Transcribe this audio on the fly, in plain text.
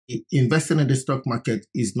investing in the stock market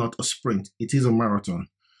is not a sprint, it is a marathon.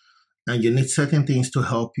 And you need certain things to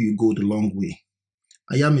help you go the long way.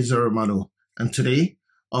 I am Mr. Romano, and today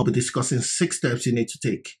I'll be discussing 6 steps you need to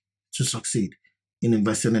take to succeed in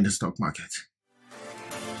investing in the stock market.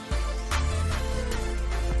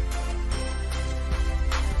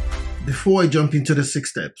 Before I jump into the 6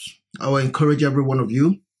 steps, I will encourage every one of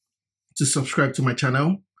you to subscribe to my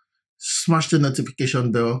channel, smash the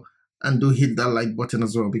notification bell, and do hit that like button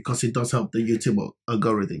as well, because it does help the YouTube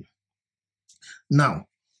algorithm. Now,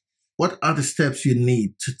 what are the steps you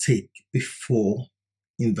need to take before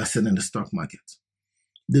investing in the stock market?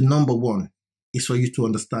 The number one is for you to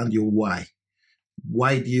understand your why.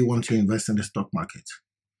 Why do you want to invest in the stock market?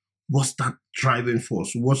 What's that driving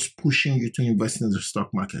force? What's pushing you to invest in the stock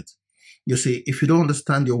market? You see, if you don't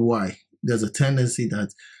understand your why, there's a tendency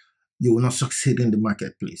that you will not succeed in the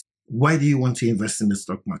marketplace. Why do you want to invest in the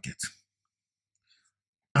stock market?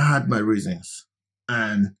 I had my reasons,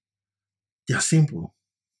 and they're simple.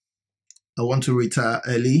 I want to retire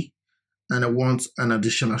early, and I want an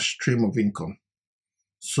additional stream of income.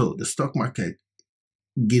 So the stock market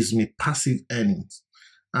gives me passive earnings,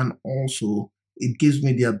 and also it gives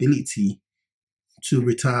me the ability to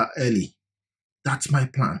retire early. That's my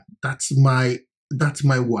plan. That's my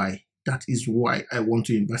why. That is why I want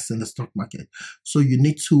to invest in the stock market. So you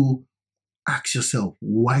need to ask yourself,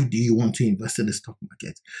 why do you want to invest in the stock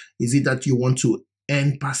market? Is it that you want to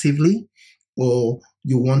earn passively, or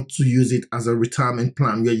you want to use it as a retirement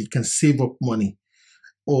plan where you can save up money?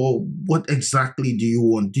 Or what exactly do you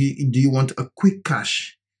want? Do you want a quick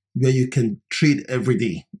cash where you can trade every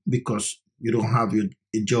day because you don't have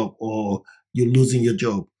a job or you're losing your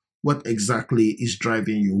job? What exactly is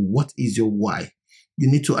driving you? What is your why? You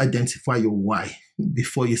need to identify your why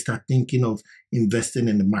before you start thinking of investing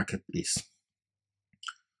in the marketplace.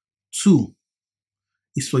 2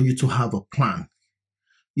 is for you to have a plan.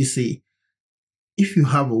 You see, if you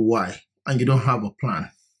have a why and you don't have a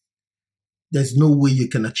plan, there's no way you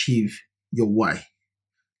can achieve your why.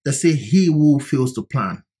 They say he who fails to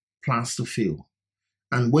plan, plans to fail.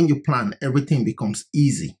 And when you plan, everything becomes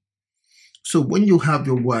easy. So when you have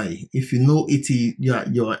your why, if you know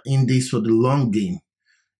you're in this for the long game,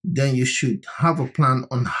 then you should have a plan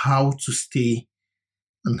on how to stay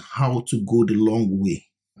and how to go the long way.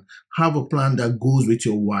 Have a plan that goes with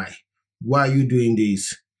your why. Why are you doing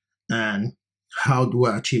this? And how do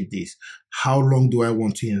I achieve this? How long do I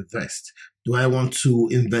want to invest? Do I want to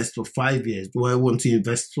invest for 5 years? Do I want to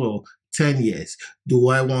invest for 10 years? Do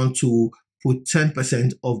I want to put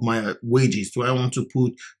 10% of my wages? Do I want to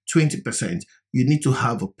put 20%? You need to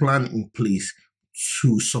have a plan in place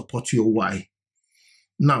to support your why.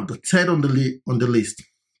 Now, the third on the list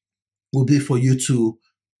will be for you to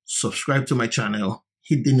subscribe to my channel,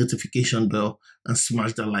 hit the notification bell, and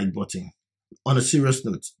smash that like button. On a serious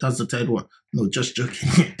note, that's the third one. No, just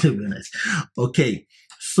joking, to be honest. Okay,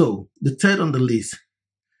 so the third on the list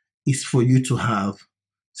is for you to have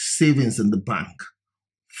savings in the bank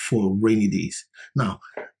for rainy days. Now,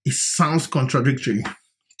 it sounds contradictory,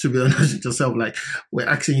 to be honest with yourself. Like, we're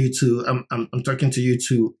asking you to, I'm talking to you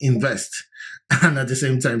to invest, and at the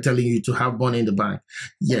same time telling you to have money in the bank.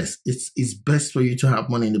 Yes, it's best for you to have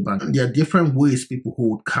money in the bank. There are different ways people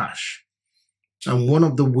hold cash. And one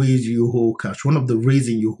of the ways you hold cash, one of the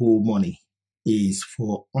reasons you hold money is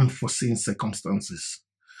for unforeseen circumstances.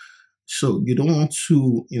 So you don't want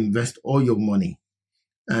to invest all your money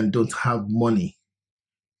and don't have money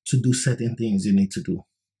to do certain things you need to do.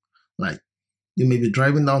 Like, you may be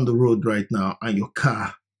driving down the road right now and your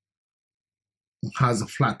car has a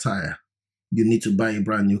flat tire. You need to buy a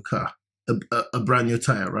brand new car, a brand new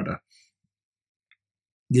tire rather.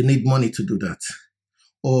 You need money to do that.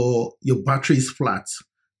 Or your battery is flat.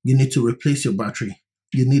 You need to replace your battery.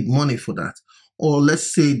 You need money for that. Or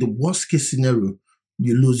let's say the worst case scenario,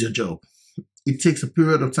 you lose your job. It takes a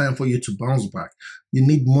period of time for you to bounce back. You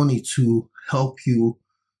need money to help you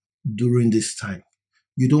during this time.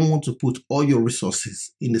 You don't want to put all your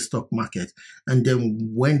resources in the stock market, and then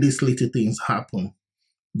when these little things happen,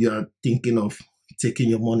 you are thinking of taking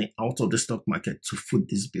your money out of the stock market to foot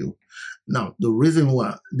this bill. Now, the reason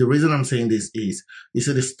I'm saying this is, you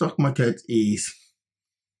see, the stock market is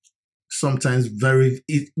sometimes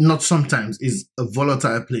is a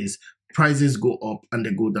volatile place. Prices go up and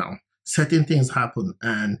they go down. Certain things happen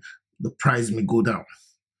and the price may go down,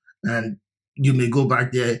 and you may go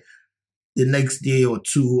back there the next day or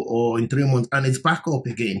 2 or in 3 months and it's back up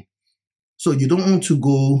again. So you don't want to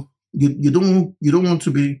go, you don't want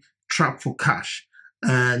to be trapped for cash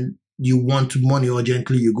and you want money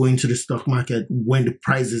urgently, you go into the stock market when the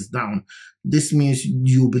price is down. This means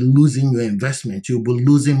you'll be losing your investment. You'll be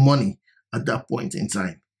losing money at that point in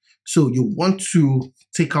time. So you want to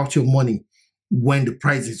take out your money when the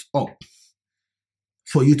price is up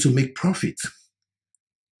for you to make profit.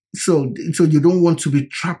 So you don't want to be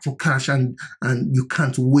trapped for cash and you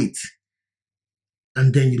can't wait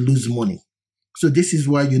and then you lose money. So this is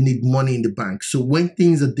why you need money in the bank. So when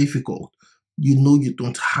things are difficult, you know you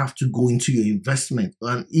don't have to go into your investment.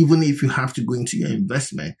 And even if you have to go into your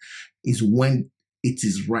investment, is when it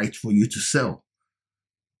is right for you to sell.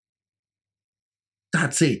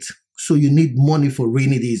 That's it. So you need money for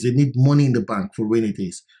rainy days. You need money in the bank for rainy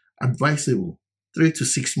days. Advisable, 3 to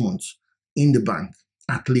 6 months in the bank,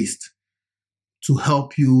 at least, to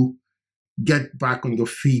help you get back on your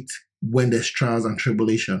feet when there's trials and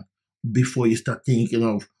tribulation before you start thinking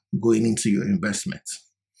of going into your investments.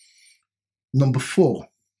 Number 4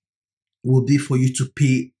 will be for you to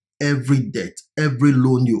pay every debt, every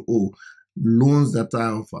loan you owe, loans that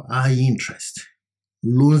are of high interest,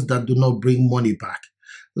 loans that do not bring money back,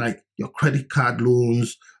 like your credit card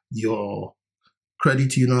loans, your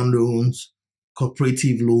credit union loans,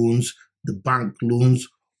 cooperative loans, the bank loans,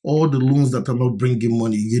 all the loans that are not bringing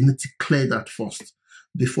money. You need to clear that first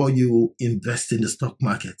before you invest in the stock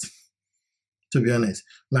market. To be honest,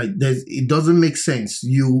 like it doesn't make sense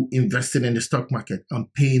you investing in the stock market and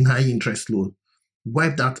paying high interest loan.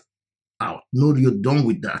 Wipe that out. No, you're done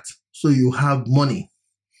with that. So you have money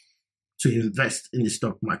to invest in the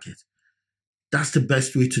stock market. That's the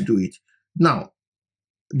best way to do it. Now,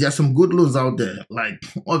 there are some good loans out there. Like,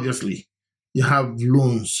 obviously, you have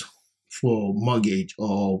loans for mortgage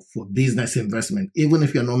or for business investment, even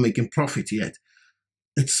if you're not making profit yet.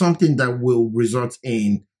 It's something that will result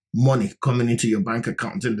in money coming into your bank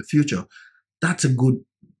account in the future. That's a good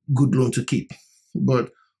loan to keep.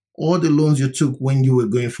 But all the loans you took when you were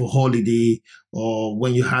going for holiday or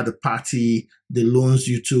when you had a party, the loans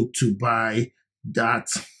you took to buy that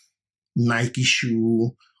Nike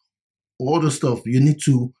shoe, all the stuff, you need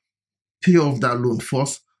to pay off that loan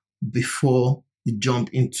first before you jump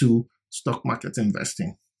into stock market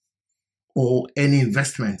investing or any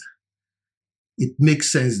investment. It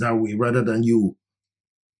makes sense that way rather than you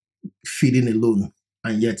feeding a loan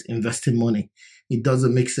and yet investing money. It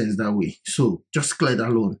doesn't make sense that way. So just clear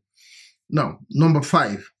that loan. Now, number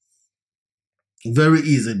 5, very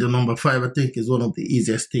easy. The number 5, I think, is one of the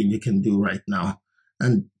easiest things you can do right now.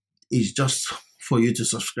 And it's just for you to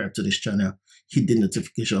subscribe to this channel, hit the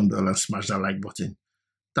notification bell and smash that like button.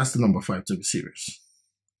 That's the number 5, to be serious.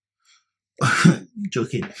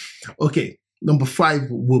 Joking. Okay, number 5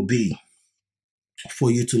 will be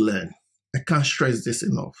for you to learn. I can't stress this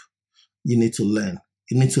enough. You need to learn.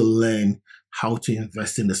 You need to learn how to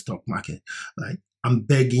invest in the stock market. Like, I'm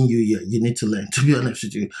begging you here. You need to learn. To be honest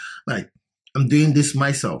with you, like, I'm doing this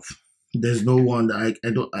myself. There's no one that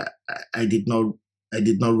I did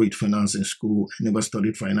not read finance in school. I never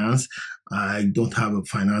studied finance. I don't have a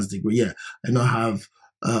finance degree. Yeah, I don't have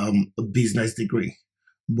a business degree,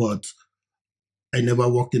 but I never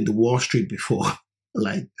worked in the Wall Street before.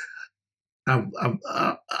 Like,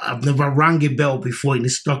 I've never rang a bell before in the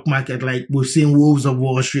stock market. Like, we've seen Wolves of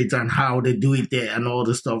Wall Street and how they do it there and all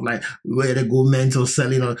the stuff, like where they go mental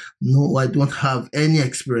selling. No, I don't have any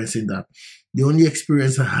experience in that. The only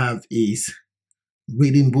experience I have is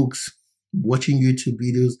reading books, watching YouTube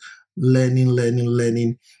videos,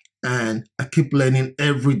 learning, and I keep learning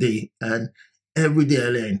every day. And every day I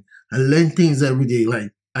learn. I learn things every day.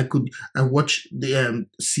 Like, I watch the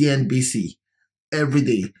CNBC every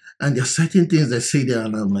day, and there are certain things they say there,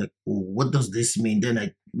 and I'm like, oh, what does this mean? Then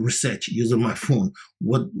I research using my phone.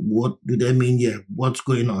 What do they mean here? What's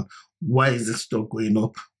going on? Why is this stock going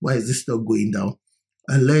up? Why is this stock going down?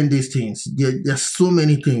 I learn these things. There's so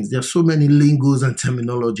many things. There's so many lingos and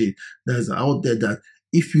terminology that's out there that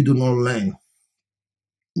if you do not learn,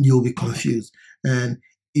 you'll be confused. And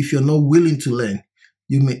if you're not willing to learn,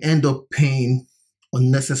 you may end up paying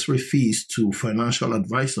unnecessary fees to financial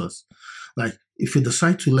advisors. Like, if you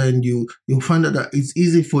decide to learn, you'll find out that it's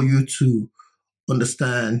easy for you to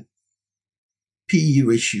understand PE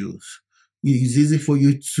ratios. It's easy for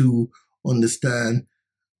you to understand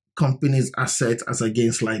company's assets as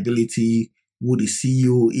against liability, who the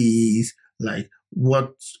CEO is, like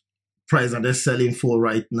what price are they selling for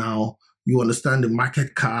right now. You understand the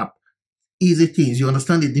market cap. Easy things. You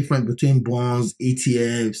understand the difference between bonds,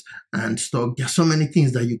 ETFs, and stock. There are so many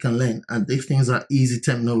things that you can learn, and these things are easy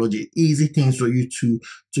terminology, easy things for you to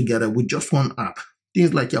gather with just one app.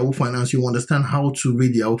 Things like Yahoo Finance, you understand how to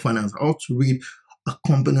read Yahoo Finance, how to read a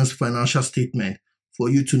company's financial statement for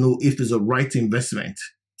you to know if it's a right investment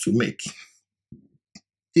to make.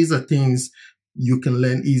 These are things you can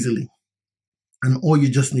learn easily. And all you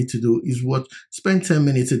just need to do is spend 10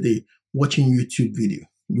 minutes a day watching YouTube video.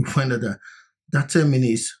 You find that 10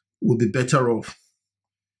 minutes will be better off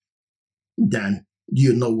than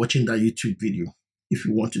you not watching that YouTube video if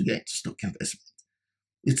you want to get into stock investment.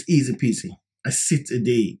 It's easy peasy. I sit a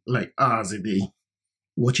day, like hours a day,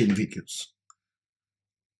 watching videos,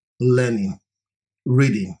 learning,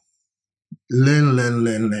 reading,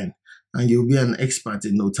 learn, and you'll be an expert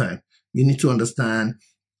in no time. You need to understand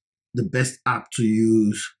the best app to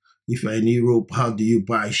use. If you're in Europe, how do you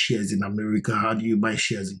buy shares in America? How do you buy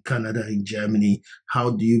shares in Canada, in Germany?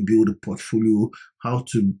 How do you build a portfolio? How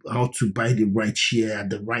to buy the right share at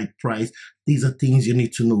the right price? These are things you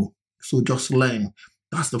need to know. So just learn.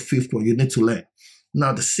 That's the fifth one you need to learn.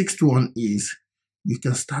 Now, the sixth one is you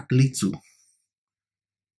can start little.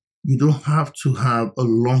 You don't have to have a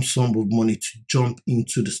lump sum of money to jump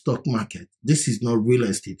into the stock market. This is not real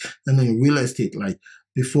estate. And in real estate, like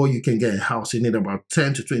before you can get a house, you need about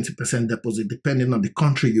 10 to 20% deposit, depending on the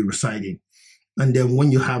country you reside in. And then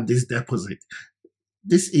when you have this deposit,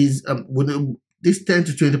 this is this 10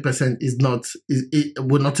 to 20% is not.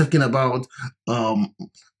 We're not talking about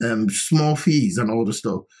small fees and all the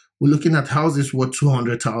stuff. We're looking at houses worth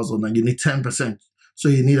 200,000, and you need 10%. So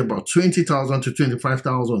you need about 20,000 to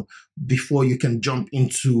 25,000 before you can jump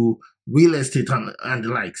into real estate and the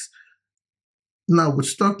likes. Now with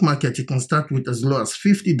stock market, you can start with as low as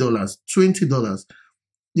 $50, $20.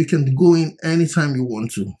 You can go in anytime you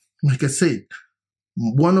want to. Like I said,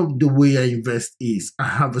 one of the way I invest is I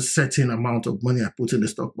have a certain amount of money I put in the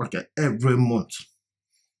stock market every month.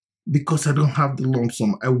 Because I don't have the lump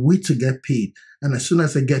sum, I wait to get paid. And as soon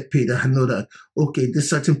as I get paid, I know that, okay,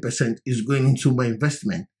 this certain percent is going into my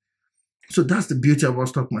investment. So that's the beauty of our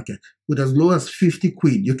stock market. With as low as 50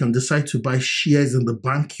 quid, you can decide to buy shares in the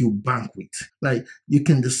bank you bank with. Like you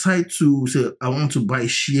can decide to say, I want to buy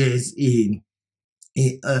shares in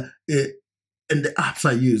the apps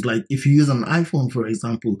I use. Like if you use an iPhone, for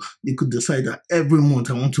example, you could decide that every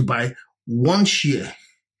month I want to buy one share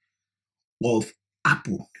of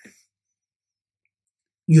Apple.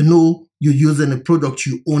 You know you're using a product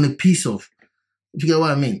you own a piece of. Do you get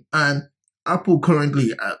what I mean? And Apple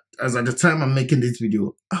currently, as at the time I'm making this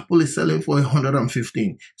video, Apple is selling for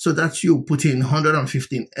 115. So that's you putting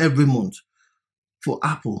 115 every month for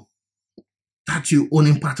Apple. That's you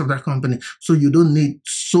owning part of that company. So you don't need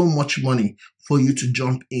so much money for you to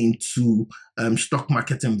jump into stock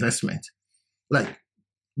market investment. Like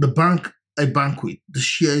the bank I bank with, the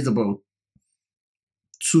share is about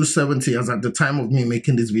 270 as at the time of me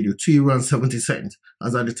making this video, €2.70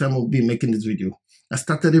 as at the time of me making this video. I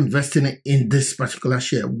started investing in this particular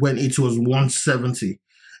share when it was 170.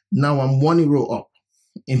 Now I'm €1 up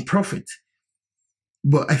in profit.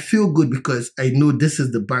 But I feel good because I know this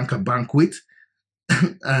is the bank I bank with.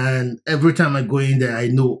 And every time I go in there, I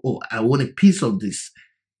know, oh, I want a piece of this.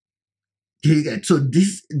 So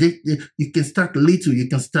this you can start little. You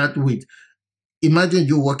can start with, imagine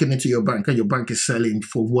you're walking into your bank and your bank is selling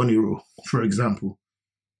for €1, for example.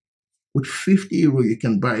 With €50, you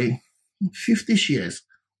can buy 50 shares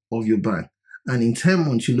of your bank. And in 10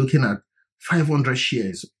 months, you're looking at 500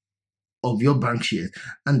 shares of your bank shares.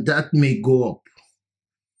 And that may go up.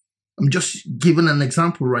 I'm just giving an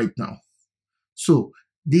example right now. So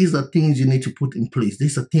these are things you need to put in place.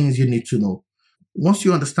 These are things you need to know. Once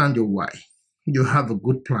you understand your why, you have a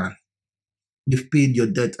good plan. You've paid your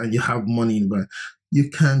debt and you have money in the bank. You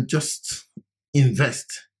can just invest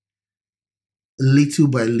little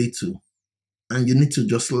by little. And you need to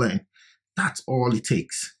just learn. That's all it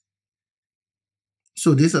takes.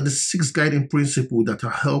 So these are the 6 guiding principles that are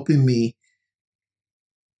helping me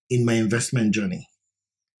in my investment journey.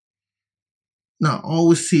 Now,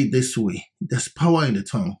 always see it this way. There's power in the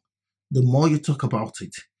tongue. The more you talk about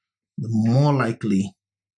it, the more likely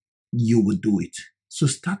you will do it. So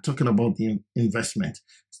start talking about the investment.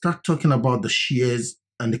 Start talking about the shares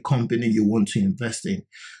and the company you want to invest in.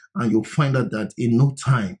 And you'll find out that in no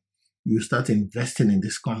time, you start investing in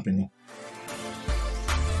this company.